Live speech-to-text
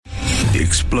The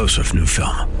explosive new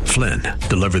film, Flynn,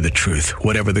 deliver the truth,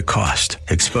 whatever the cost,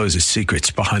 exposes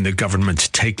secrets behind the government's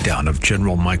takedown of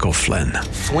General Michael Flynn.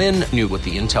 Flynn knew what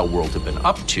the intel world had been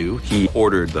up to. He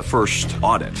ordered the first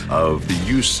audit of the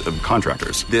use of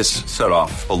contractors. This set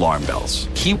off alarm bells.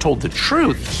 He told the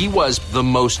truth. He was the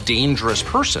most dangerous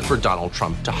person for Donald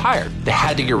Trump to hire. They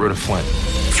had to get rid of Flynn.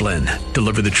 Flynn,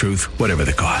 deliver the truth, whatever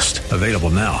the cost. Available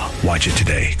now. Watch it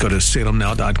today. Go to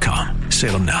salemnow.com.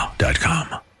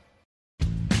 salemnow.com.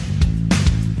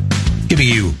 Giving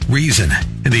you reason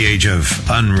in the age of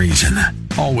unreason.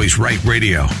 Always Right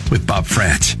Radio with Bob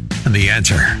Frantz and The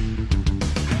Answer.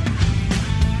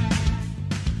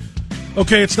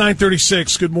 Okay, it's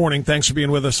 9:36. Good morning. Thanks for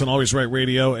being with us on Always Right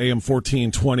Radio, AM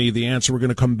 1420. The Answer. We're going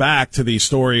to come back to the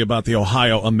story about the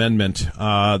Ohio Amendment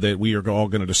that we are all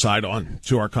going to decide on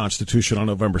to our Constitution on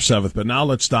November 7th. But now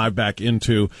let's dive back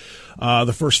into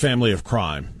the first family of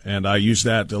crime. And I use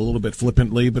that a little bit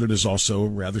flippantly, but it is also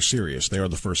rather serious. They are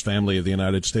the first family of the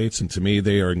United States, and to me,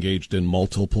 they are engaged in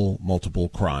multiple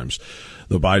crimes.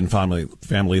 The Biden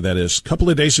family, that is. A couple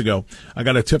of days ago, I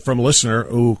got a tip from a listener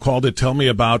who called to tell me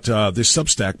about this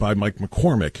Substack by Mike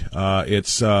McCormick.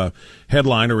 Its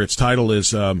headline, or its title,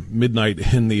 is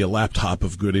Midnight in the Laptop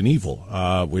of Good and Evil,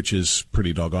 which is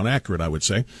pretty doggone accurate, I would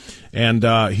say. And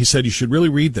he said you should really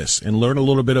read this and learn a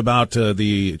little bit about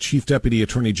the Chief Deputy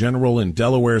Attorney General in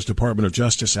Delaware's Department of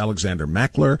Justice, Alexander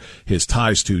Mackler, his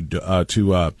ties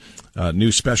to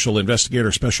new special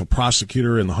investigator, special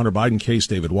prosecutor in the Hunter Biden case,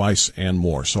 David Weiss, and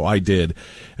more. So I did,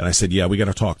 and I said, yeah, we got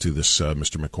to talk to this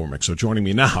Mr. McCormick. So joining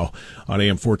me now on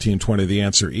AM 1420, The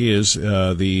Answer is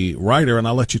the writer, and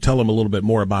I'll let you tell him a little bit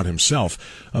more about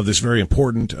himself, of this very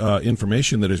important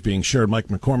information that is being shared. Mike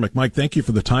McCormick. Mike, thank you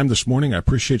for the time this morning. I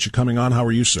appreciate you coming on. How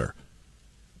are you, sir?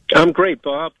 I'm great,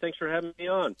 Bob. Thanks for having me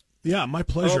on. Yeah, my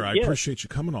pleasure. I appreciate you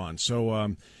coming on.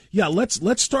 So, yeah,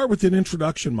 let's start with an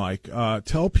introduction, Mike.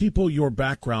 Tell people your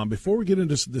background before we get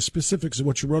into the specifics of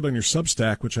what you wrote on your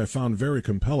Substack, which I found very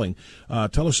compelling.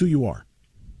 Tell us who you are.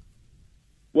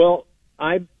 Well,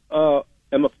 I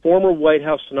am a former White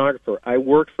House stenographer. I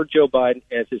worked for Joe Biden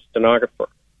as his stenographer.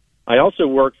 I also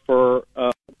worked for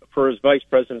his vice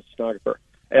president's stenographer.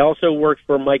 I also worked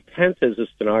for Mike Pence as a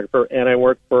stenographer, and I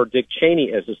worked for Dick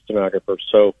Cheney as a stenographer.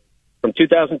 So from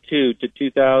 2002 to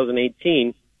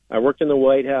 2018, I worked in the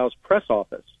White House press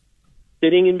office,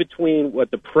 sitting in between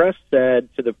what the press said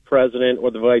to the president or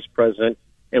the vice president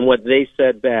and what they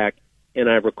said back, and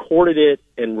I recorded it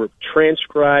and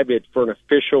transcribed it for an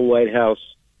official White House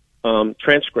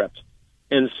transcript.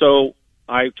 And so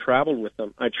I traveled with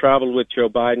them. I traveled with Joe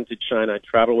Biden to China. I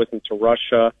traveled with him to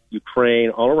Russia, Ukraine,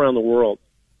 all around the world.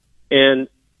 And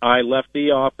I left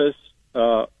the office,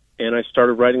 and I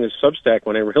started writing this Substack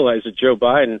when I realized that Joe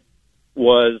Biden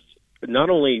was not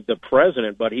only the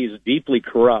president, but he's deeply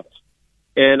corrupt.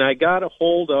 And I got a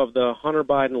hold of the Hunter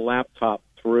Biden laptop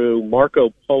through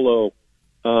Marco Polo.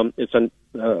 It's an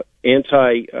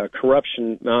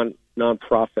anti-corruption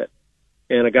nonprofit.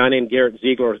 And a guy named Garrett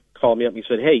Ziegler called me up and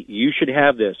he said, hey, you should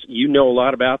have this. You know a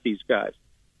lot about these guys.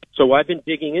 So I've been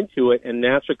digging into it, and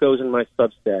that's what goes in my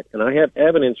Substack. And I have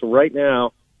evidence right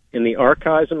now in the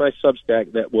archives of my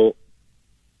Substack that will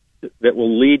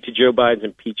lead to Joe Biden's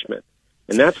impeachment.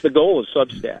 And that's the goal of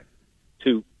Substack,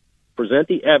 to present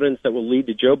the evidence that will lead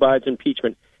to Joe Biden's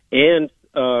impeachment and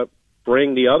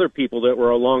bring the other people that were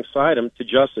alongside him to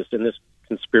justice in this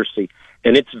conspiracy.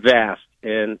 And it's vast,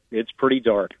 and it's pretty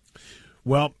dark.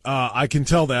 Well, I can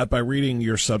tell that by reading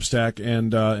your Substack,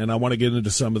 and I want to get into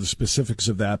some of the specifics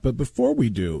of that. But before we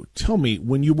do, tell me,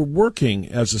 when you were working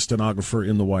as a stenographer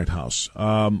in the White House,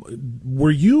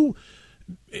 were you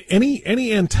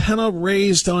any antenna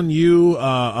raised on you,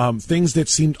 things that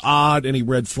seemed odd, any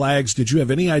red flags? Did you have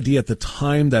any idea at the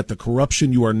time that the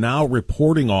corruption you are now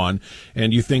reporting on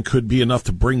and you think could be enough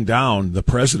to bring down the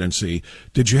presidency,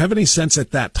 did you have any sense at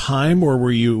that time, or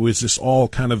was this all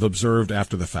kind of observed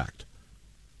after the fact?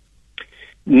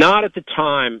 Not at the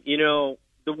time. You know,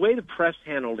 the way the press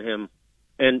handled him,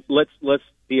 and let's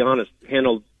be honest,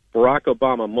 handled Barack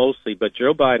Obama mostly, but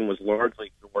Joe Biden was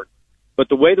largely ignored. But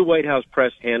the way the White House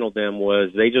press handled them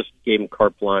was they just gave him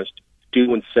carte blanche to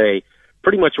do and say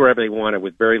pretty much wherever they wanted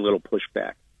with very little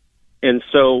pushback. And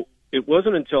so it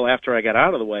wasn't until after I got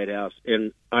out of the White House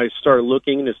and I started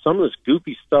looking into some of this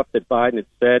goofy stuff that Biden had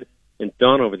said and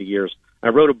done over the years. I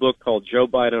wrote a book called Joe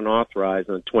Biden Unauthorized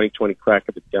on the 2020 crack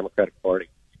of the Democratic Party.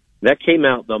 That came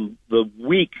out the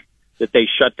week that they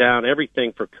shut down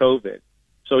everything for COVID.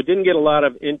 So it didn't get a lot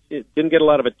of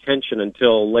attention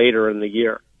until later in the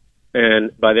year,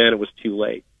 and by then it was too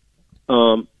late.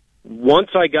 Once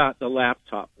I got the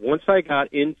laptop, once I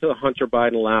got into the Hunter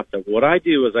Biden laptop, what I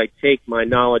do is I take my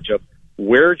knowledge of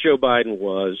where Joe Biden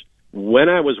was, when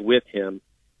I was with him,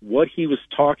 what he was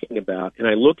talking about, and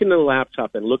I look into the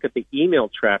laptop and look at the email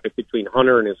traffic between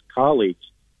Hunter and his colleagues,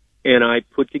 and I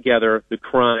put together the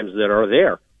crimes that are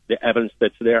there, the evidence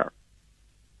that's there.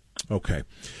 Okay.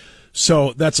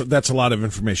 So that's a lot of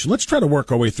information. Let's try to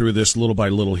work our way through this little by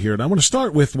little here. And I want to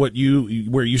start with where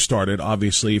you started,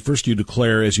 obviously. First, you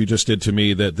declare, as you just did to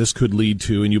me, that this could lead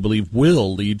to, and you believe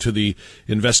will lead to, the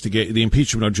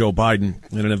impeachment of Joe Biden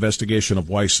and an investigation of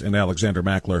Weiss and Alexander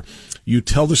Mackler. You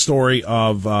tell the story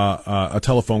of a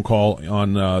telephone call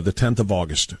on the 10th of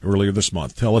August, earlier this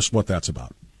month. Tell us what that's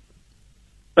about.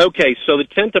 Okay, so the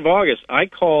 10th of August, I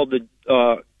called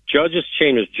the judge's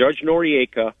chambers. Judge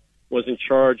Noriega was in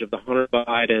charge of the Hunter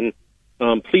Biden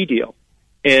plea deal.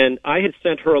 And I had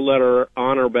sent her a letter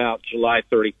on or about July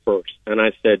 31st. And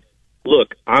I said,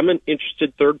 look, I'm an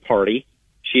interested third party.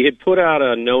 She had put out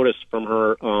a notice from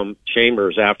her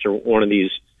chambers after one of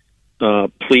these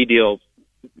plea deal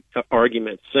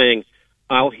arguments saying,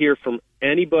 I'll hear from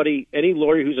anybody, any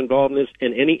lawyer who's involved in this,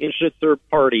 and any interested third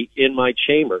party in my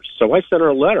chambers. So I sent her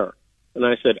a letter, and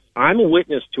I said, I'm a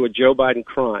witness to a Joe Biden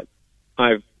crime.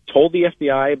 I've told the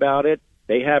FBI about it.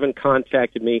 They haven't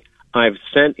contacted me. I've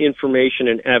sent information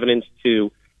and evidence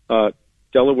to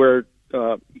Delaware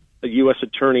U.S.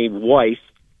 Attorney Weiss.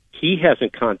 He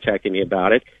hasn't contacted me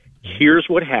about it. Here's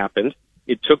what happened.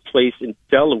 It took place in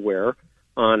Delaware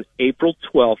on April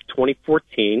 12,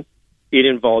 2014. It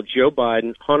involved Joe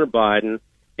Biden, Hunter Biden,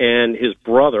 and his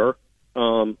brother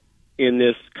in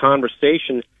this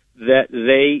conversation that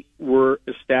they were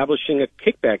establishing a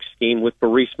kickback scheme with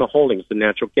Burisma Holdings, the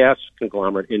natural gas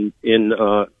conglomerate in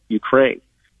Ukraine.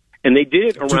 And they did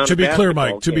it around to be clear,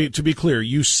 Mike, game. to be clear,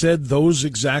 you said those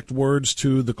exact words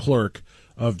to the clerk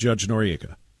of Judge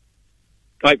Noriega.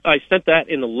 I sent that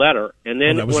in the letter, and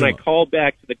then when I called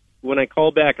back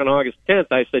on August 10th,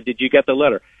 I said, "Did you get the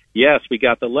letter?" Yes, we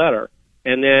got the letter.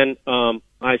 And then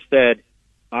I said,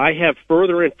 "I have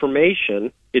further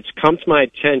information. It's come to my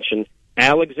attention.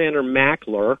 Alexander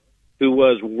Mackler, who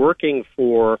was working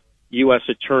for U.S.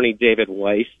 Attorney David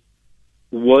Weiss,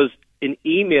 was in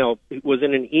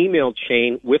an email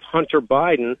chain with Hunter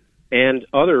Biden and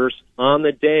others on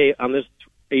this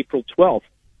April 12th.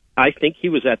 I think he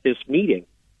was at this meeting."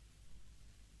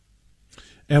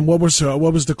 And what was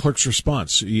the clerk's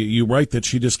response? You write that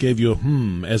she just gave you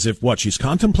a as if what, she's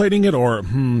contemplating it, or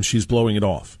she's blowing it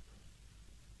off?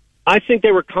 I think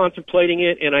they were contemplating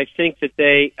it, and I think that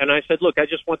and I said, look, I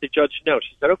just want the judge to know.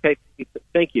 She said, okay,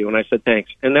 thank you. And I said,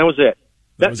 thanks. And that was it.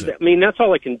 I mean, that's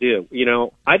all I can do. You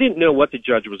know, I didn't know what the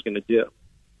judge was going to do.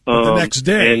 But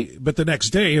the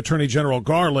next day, Attorney General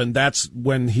Garland, that's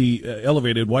when he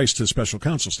elevated Weiss to special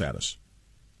counsel status.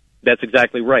 That's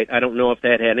exactly right. I don't know if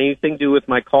that had anything to do with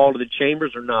my call to the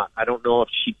chambers or not. I don't know if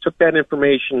she took that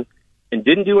information and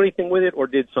didn't do anything with it or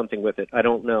did something with it. I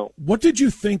don't know. What did you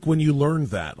think when you learned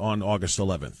that on August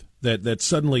 11th? That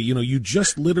suddenly, you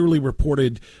just literally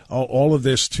reported all of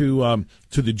this to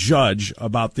the judge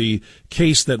about the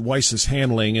case that Weiss is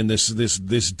handling and this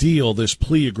deal, this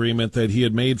plea agreement that he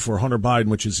had made for Hunter Biden,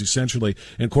 which is essentially,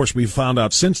 and of course we've found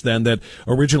out since then that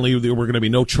originally there were going to be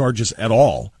no charges at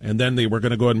all, and then they were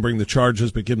going to go ahead and bring the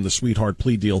charges but give him the sweetheart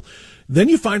plea deal. Then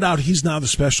you find out he's now the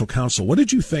special counsel. What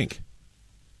did you think?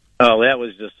 Oh, that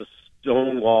was just a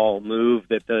stonewall move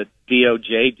that the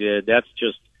DOJ did. That's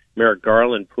just Merrick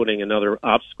Garland putting another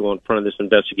obstacle in front of this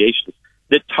investigation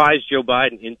that ties Joe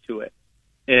Biden into it.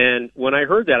 And when I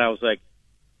heard that, I was like,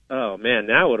 oh, man,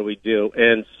 now what do we do?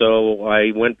 And so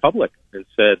I went public and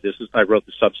said, I wrote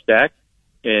the Substack,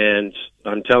 and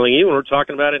I'm telling you, and we're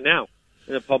talking about it now.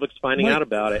 And the public's finding out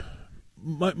about it.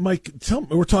 Mike,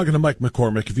 we're talking to Mike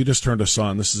McCormick. If you just turned us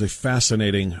on, this is a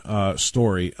fascinating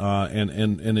story and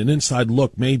an inside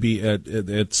look, maybe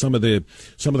at some of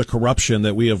the corruption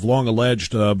that we have long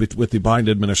alleged with the Biden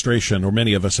administration, or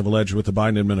many of us have alleged with the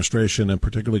Biden administration, and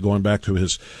particularly going back to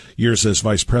his years as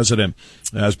vice president,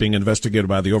 as being investigated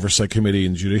by the Oversight Committee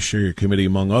and Judiciary Committee,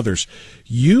 among others.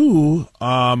 You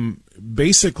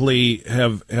basically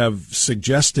have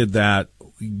suggested that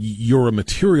you're a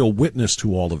material witness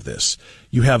to all of this.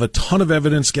 You have a ton of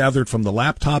evidence gathered from the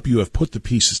laptop. You have put the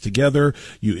pieces together.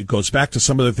 It goes back to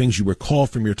some of the things you recall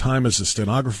from your time as a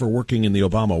stenographer working in the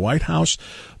Obama White House.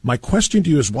 My question to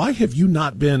you is, why have you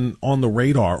not been on the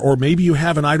radar, or maybe you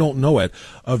haven't, I don't know it,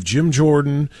 of Jim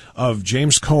Jordan, of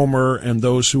James Comer, and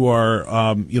those who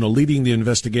are leading the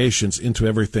investigations into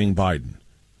everything Biden?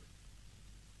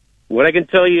 What I can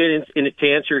tell you,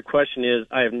 to answer your question, is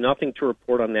I have nothing to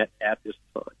report on that at this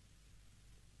time.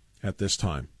 At this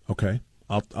time, okay.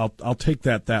 I'll take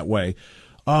that way.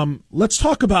 Let's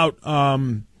talk about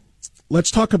let's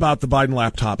talk about the Biden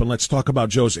laptop and let's talk about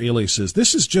Joe's aliases.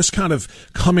 This is just kind of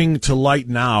coming to light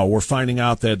now. We're finding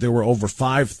out that there were over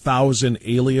 5,000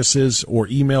 aliases or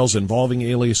emails involving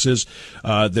aliases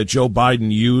that Joe Biden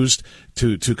used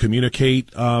to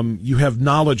communicate. You have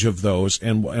knowledge of those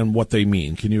and what they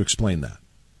mean. Can you explain that?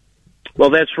 Well,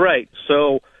 that's right.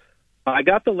 So I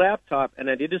got the laptop and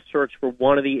I did a search for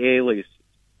one of the aliases,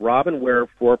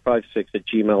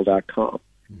 robinware456@gmail.com.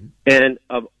 And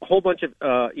a whole bunch of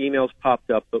emails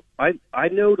popped up, but I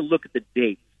know to look at the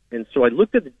dates. And so I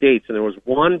looked at the dates, and there was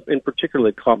one in particular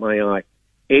that caught my eye.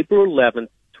 April 11th,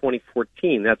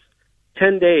 2014. That's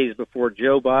 10 days before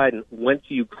Joe Biden went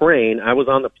to Ukraine. I was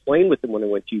on the plane with him when he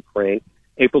went to Ukraine,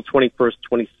 April 21st,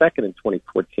 22nd in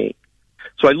 2014.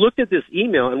 So I looked at this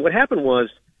email, and what happened was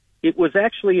it was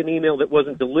actually an email that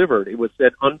wasn't delivered. It was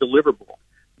said undeliverable.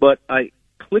 But I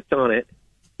clicked on it.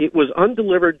 It was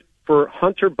undelivered for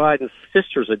Hunter Biden's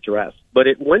sister's address, but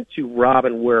it went to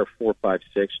Robin Ware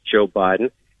 456, Joe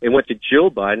Biden. It went to Jill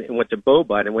Biden. It went to Beau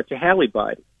Biden. It went to Hallie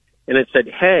Biden. And it said,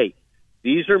 hey,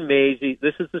 these are Maisie.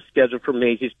 This is the schedule for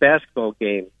Maisie's basketball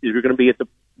game. You're going to be at the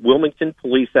Wilmington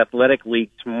Police Athletic League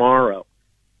tomorrow.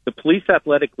 The Police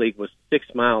Athletic League was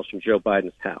 6 miles from Joe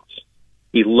Biden's house.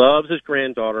 He loves his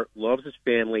granddaughter, loves his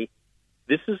family.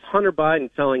 This is Hunter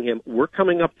Biden telling him, we're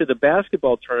coming up to the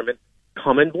basketball tournament.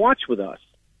 Come and watch with us.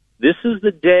 This is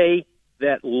the day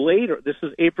that later, this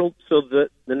is April, so the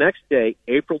next day,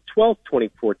 April 12th,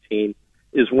 2014,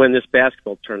 is when this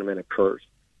basketball tournament occurs.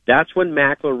 That's when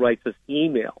Mackler writes this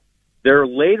email. They're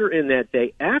later in that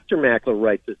day, after Mackler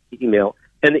writes this email,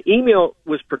 and the email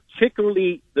was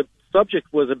particularly, the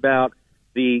subject was about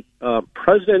the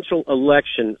presidential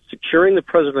election, securing the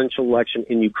presidential election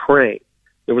in Ukraine.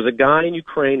 There was a guy in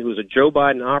Ukraine who was a Joe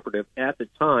Biden operative at the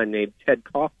time named Ted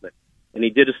Kaufman, and he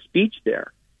did a speech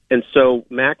there. And so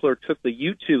Mackler took the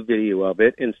YouTube video of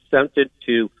it and sent it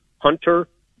to Hunter,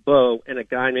 Beau, and a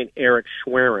guy named Eric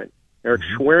Schwerin. Eric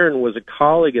Schwerin was a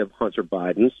colleague of Hunter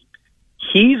Biden's.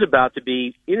 He's about to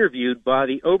be interviewed by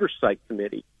the Oversight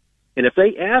Committee. And if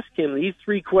they ask him these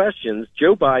three questions,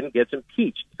 Joe Biden gets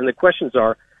impeached. And the questions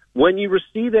are, when you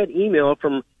receive that email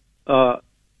from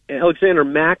Alexander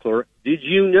Mackler, did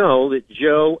you know that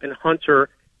Joe and Hunter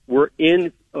were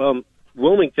in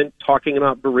Wilmington talking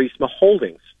about Burisma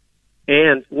Holdings?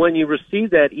 And when you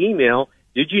received that email,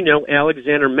 did you know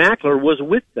Alexander Mackler was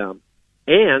with them?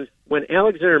 And when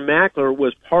Alexander Mackler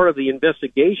was part of the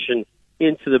investigation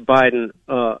into the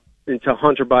into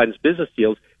Hunter Biden's business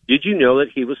deals, did you know that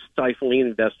he was stifling an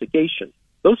investigation?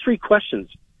 Those three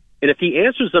questions. And if he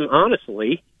answers them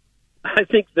honestly, I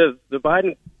think the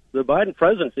Biden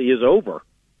presidency is over.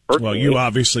 Personally. Well,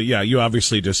 you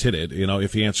obviously just hit it. You know,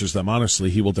 if he answers them honestly,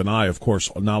 he will deny, of course,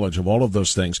 knowledge of all of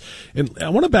those things. And I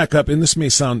want to back up, and this may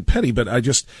sound petty, but I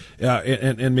just,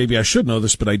 and maybe I should know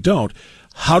this, but I don't.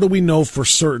 How do we know for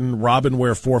certain Robin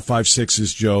Ware 456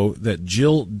 is Joe, that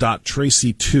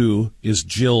Jill.Tracy2 is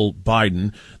Jill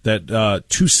Biden, that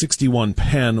 261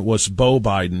 Penn was Beau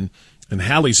Biden, and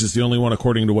Hallie's is the only one,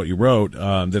 according to what you wrote,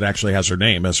 that actually has her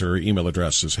name as her email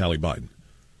address is Hallie Biden?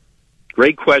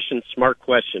 Great question, smart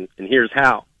question, and here's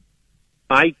how.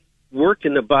 I worked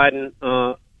in the Biden.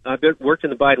 I've worked in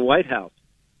the Biden White House.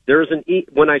 There's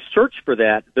when I searched for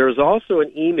that, there's also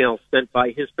an email sent by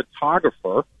his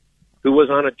photographer, who was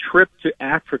on a trip to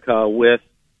Africa with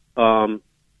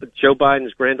Joe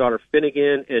Biden's granddaughter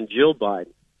Finnegan and Jill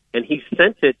Biden, and he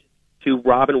sent it to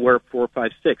Robin Ware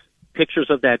 456. Pictures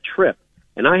of that trip,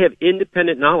 and I have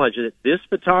independent knowledge that this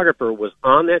photographer was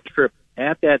on that trip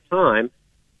at that time.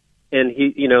 And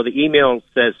he, the email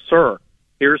says, sir,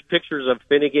 here's pictures of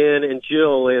Finnegan and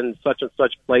Jill in such and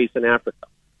such place in Africa.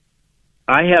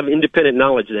 I have independent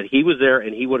knowledge that he was there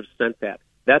and he would have sent that.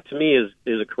 That to me is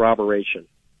a corroboration.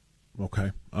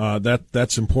 Okay.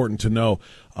 That's important to know.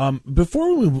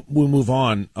 Before we move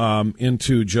on,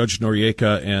 into Judge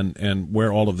Noriega and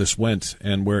where all of this went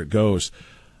and where it goes,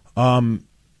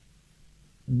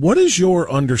 what is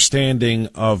your understanding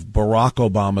of Barack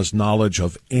Obama's knowledge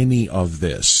of any of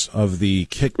this, of the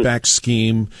kickback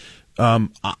scheme?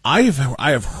 I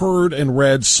have heard and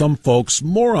read some folks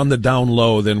more on the down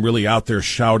low than really out there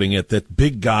shouting it, that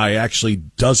big guy actually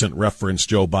doesn't reference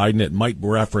Joe Biden. It might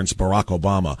reference Barack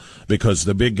Obama, because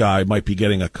the big guy might be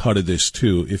getting a cut of this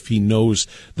too if he knows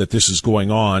that this is going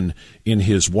on in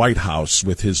his White House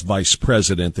with his vice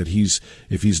president, that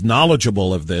if he's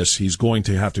knowledgeable of this, he's going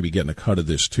to have to be getting a cut of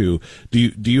this too. Do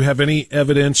you have any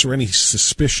evidence or any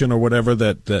suspicion or whatever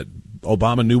that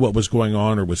Obama knew what was going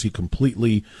on, or was he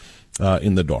completely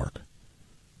in the dark?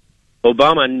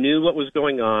 Obama knew what was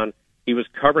going on. He was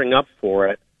covering up for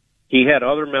it. He had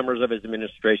other members of his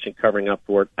administration covering up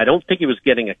for it. I don't think he was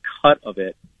getting a cut of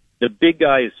it. The big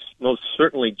guy is most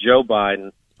certainly Joe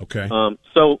Biden. Okay.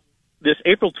 So this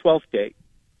April 12th date,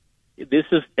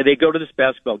 they go to this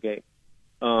basketball game.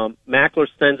 Mackler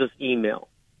sends us email.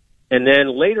 And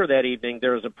then later that evening,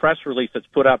 there is a press release that's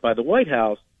put out by the White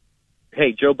House.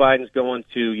 Hey, Joe Biden's going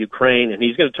to Ukraine, and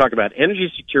he's going to talk about energy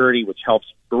security, which helps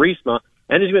Burisma,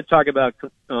 and he's going to talk about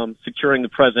securing the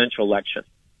presidential election.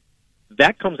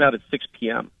 That comes out at 6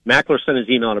 p.m. Mackler sent his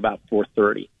email at about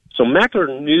 4:30. So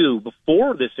Mackler knew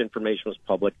before this information was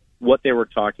public what they were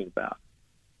talking about.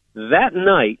 That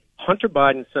night, Hunter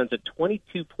Biden sends a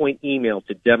 22-point email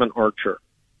to Devon Archer.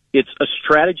 It's a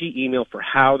strategy email for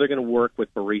how they're going to work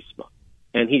with Burisma.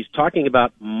 And he's talking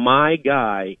about my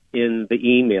guy in the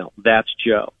email. That's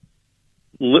Joe.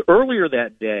 Earlier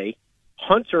that day,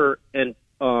 Hunter and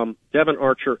Devon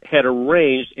Archer had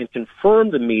arranged and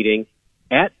confirmed the meeting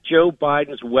at Joe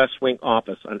Biden's West Wing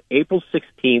office on April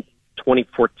 16th,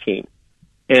 2014.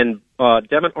 And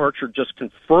Devon Archer just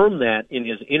confirmed that in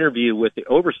his interview with the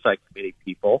Oversight Committee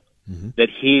people, that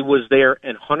he was there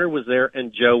and Hunter was there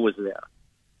and Joe was there.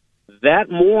 That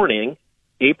morning,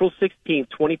 April 16th,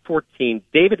 2014,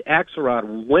 David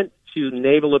Axelrod went to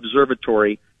Naval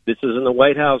Observatory, this is in the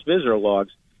White House visitor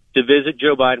logs, to visit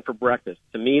Joe Biden for breakfast.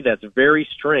 To me, that's very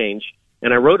strange,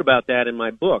 and I wrote about that in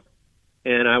my book.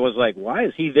 And I was like, why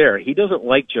is he there? He doesn't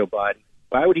like Joe Biden.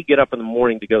 Why would he get up in the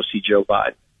morning to go see Joe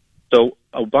Biden? So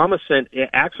Obama sent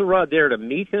Axelrod there to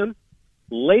meet him.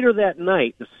 Later that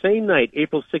night, the same night,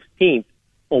 April 16th,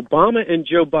 Obama and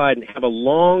Joe Biden have a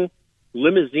long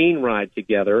limousine ride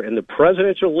together in the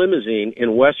presidential limousine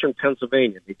in Western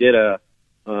Pennsylvania. They did an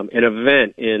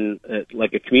event in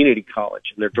like a community college,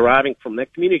 and they're driving from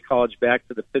that community college back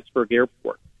to the Pittsburgh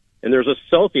airport. And there's a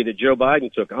selfie that Joe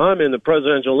Biden took. I'm in the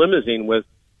presidential limousine with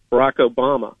Barack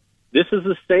Obama. This is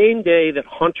the same day that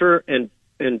Hunter and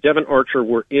Devon Archer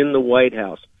were in the White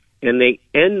House, and they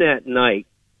end that night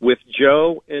with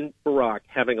Joe and Barack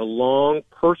having a long,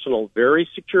 personal, very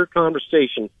secure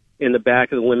conversation in the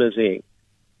back of the limousine.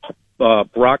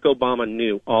 Barack Obama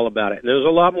knew all about it. And there's a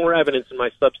lot more evidence in my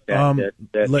Substack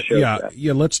that shows that.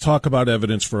 Yeah, let's talk about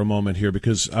evidence for a moment here,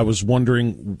 because I was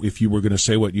wondering if you were going to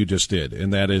say what you just did,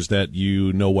 and that is that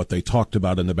you know what they talked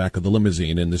about in the back of the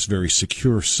limousine in this very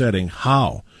secure setting.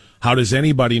 How? How does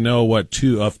anybody know what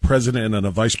a president and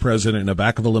a vice president in the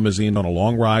back of a limousine on a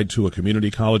long ride to a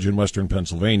community college in Western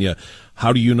Pennsylvania,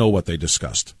 how do you know what they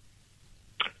discussed?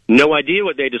 No idea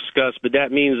what they discussed, but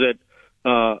that means that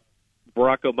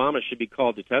Barack Obama should be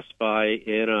called to testify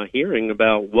in a hearing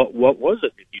about what was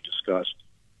it that you discussed.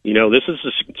 You know, this is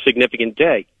a significant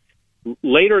day.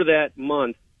 Later that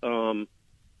month,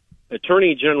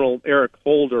 Attorney General Eric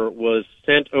Holder was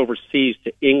sent overseas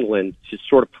to England to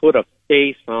sort of put a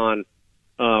face on,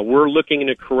 we're looking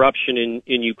into corruption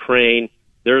in Ukraine.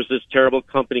 There's this terrible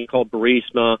company called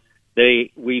Burisma.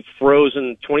 We've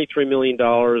frozen $23 million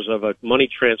of a money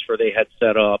transfer they had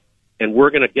set up, and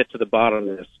we're going to get to the bottom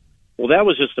of this. Well, that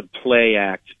was just a play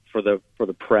act for the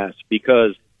press,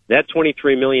 because that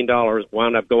 $23 million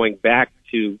wound up going back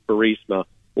to Burisma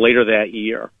later that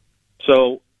year.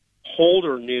 So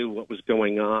Holder knew what was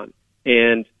going on.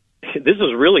 And this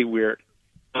is really weird.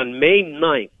 On May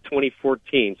 9th,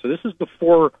 2014, so this is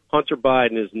before Hunter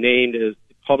Biden is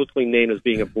publicly named as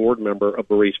being a board member of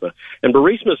Burisma. And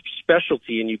Burisma's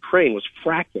specialty in Ukraine was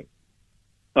fracking.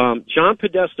 John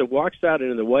Podesta walks out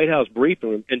into the White House briefing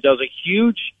room and does a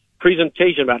huge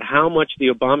presentation about how much the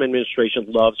Obama administration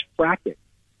loves fracking.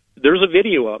 There's a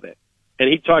video of it, and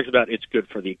he talks about it's good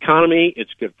for the economy,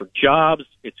 it's good for jobs,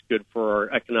 it's good for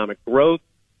our economic growth,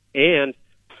 and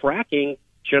fracking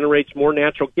generates more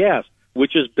natural gas,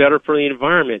 which is better for the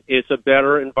environment. It's a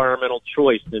better environmental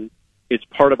choice, and it's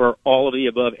part of our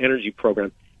all-of-the-above energy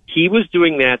program. He was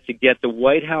doing that to get the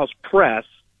White House press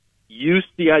used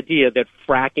to the idea that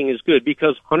fracking is good,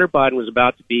 because Hunter Biden was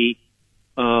about to be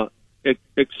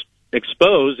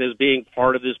exposed as being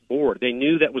part of this board. They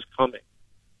knew that was coming.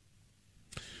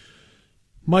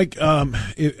 Mike,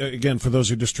 again, for those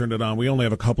who just turned it on, we only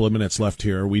have a couple of minutes left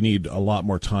here. We need a lot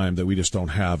more time that we just don't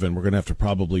have, and we're going to have to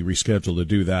probably reschedule to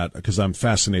do that, because I'm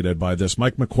fascinated by this.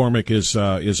 Mike McCormick is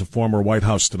a former White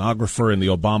House stenographer in the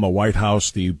Obama White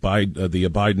House, the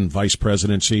Biden vice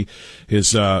presidency. His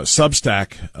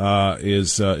Substack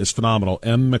is phenomenal.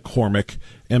 McCormick,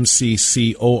 McCormick,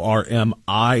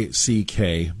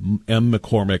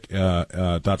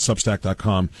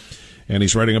 McCormick.substack.com. And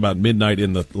he's writing about midnight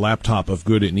in the laptop of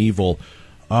good and evil.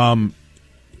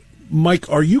 Mike,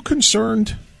 are you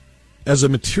concerned as a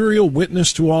material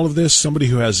witness to all of this, somebody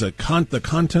who has the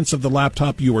contents of the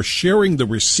laptop, you are sharing the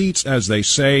receipts, as they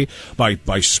say, by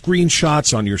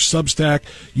screenshots on your Substack.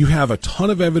 You have a ton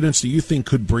of evidence that you think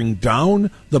could bring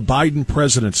down the Biden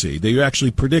presidency, that you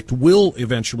actually predict will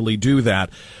eventually do that.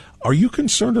 Are you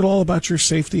concerned at all about your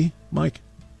safety, Mike?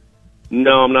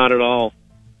 No, I'm not at all.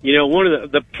 You know, one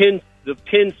of the pinned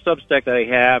Substack that I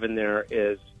have in there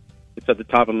it's at the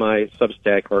top of my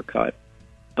Substack archive.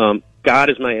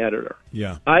 God is my editor.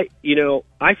 Yeah. I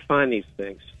find these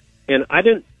things, and I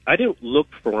didn't look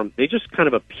for them. They just kind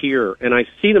of appear, and I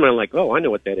see them, and I'm like, oh, I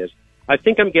know what that is. I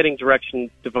think I'm getting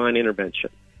divine intervention.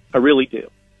 I really do,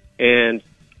 and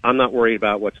I'm not worried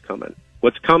about what's coming.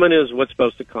 What's coming is what's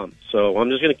supposed to come. So I'm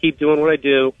just going to keep doing what I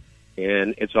do,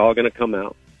 and it's all going to come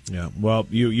out. Yeah, well,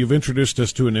 you've introduced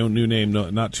us to a new name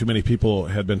not too many people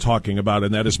had been talking about,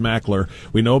 and that is Mackler.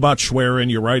 We know about Schwerin.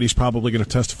 You're right; he's probably going to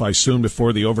testify soon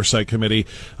before the Oversight Committee.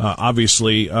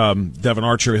 Obviously, Devin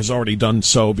Archer has already done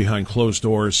so behind closed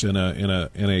doors in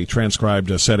a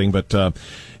transcribed setting. But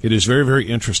it is very, very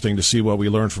interesting to see what we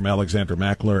learned from Alexander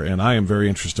Mackler, and I am very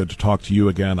interested to talk to you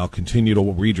again. I'll continue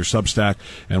to read your Substack,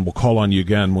 and we'll call on you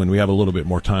again when we have a little bit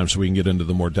more time so we can get into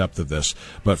the more depth of this.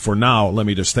 But for now, let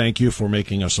me just thank you for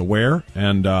making us aware,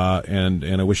 and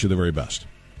I wish you the very best.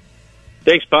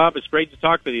 Thanks, Bob. It's great to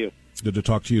talk with you. Good to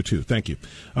talk to you, too. Thank you.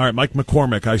 All right, Mike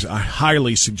McCormick, I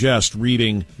highly suggest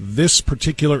reading this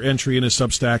particular entry in his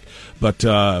Substack, but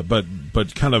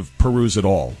kind of peruse it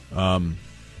all.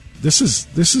 This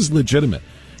is legitimate.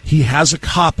 He has a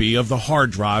copy of the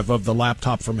hard drive of the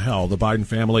laptop from hell, the Biden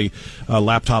family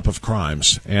laptop of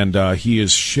crimes, and he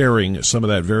is sharing some of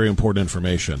that very important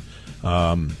information.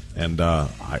 I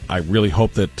really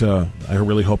hope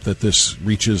that this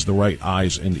reaches the right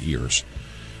eyes and ears.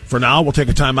 For now, we'll take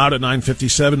a time out at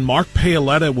 9:57. Mark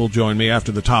Paoletta will join me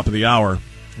after the top of the hour.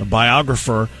 A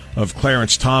biographer of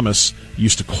Clarence Thomas,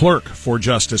 used to clerk for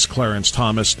Justice Clarence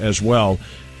Thomas as well.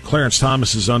 Clarence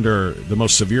Thomas is under the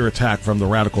most severe attack from the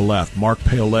radical left. Mark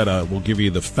Paoletta will give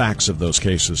you the facts of those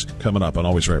cases coming up on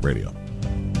Always Right Radio.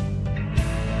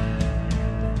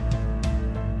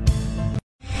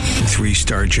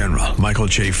 Three-star General Michael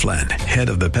J. Flynn, head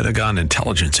of the Pentagon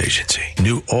Intelligence Agency,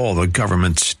 knew all the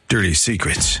government's dirty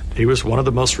secrets. He was one of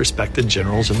the most respected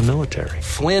generals in the military.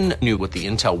 Flynn knew what the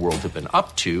intel world had been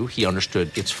up to. He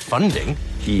understood its funding.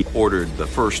 He ordered the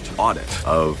first audit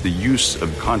of the use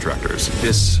of contractors.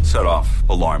 This set off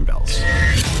alarm bells.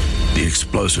 The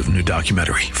explosive new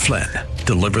documentary, Flynn,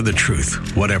 Deliver the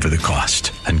Truth, Whatever the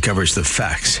Cost, uncovers the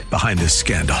facts behind this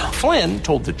scandal. Flynn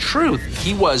told the truth.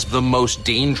 He was the most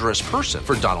dangerous person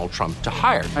for Donald Trump to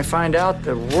hire. I find out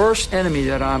the worst enemy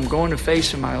that I'm going to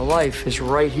face in my life is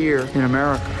right here in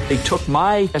America. They took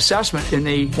my assessment and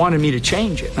they wanted me to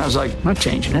change it. And I was like, I'm not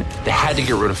changing it. They had to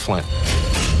get rid of Flynn.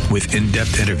 With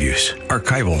in-depth interviews,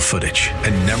 archival footage,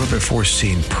 and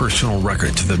never-before-seen personal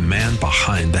records of the man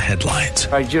behind the headlines.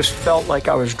 I just felt like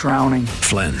I was drowning.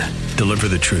 Flynn, Deliver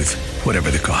the Truth, Whatever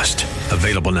the Cost.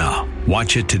 Available now.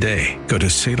 Watch it today. Go to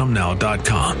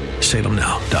salemnow.com.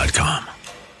 salemnow.com.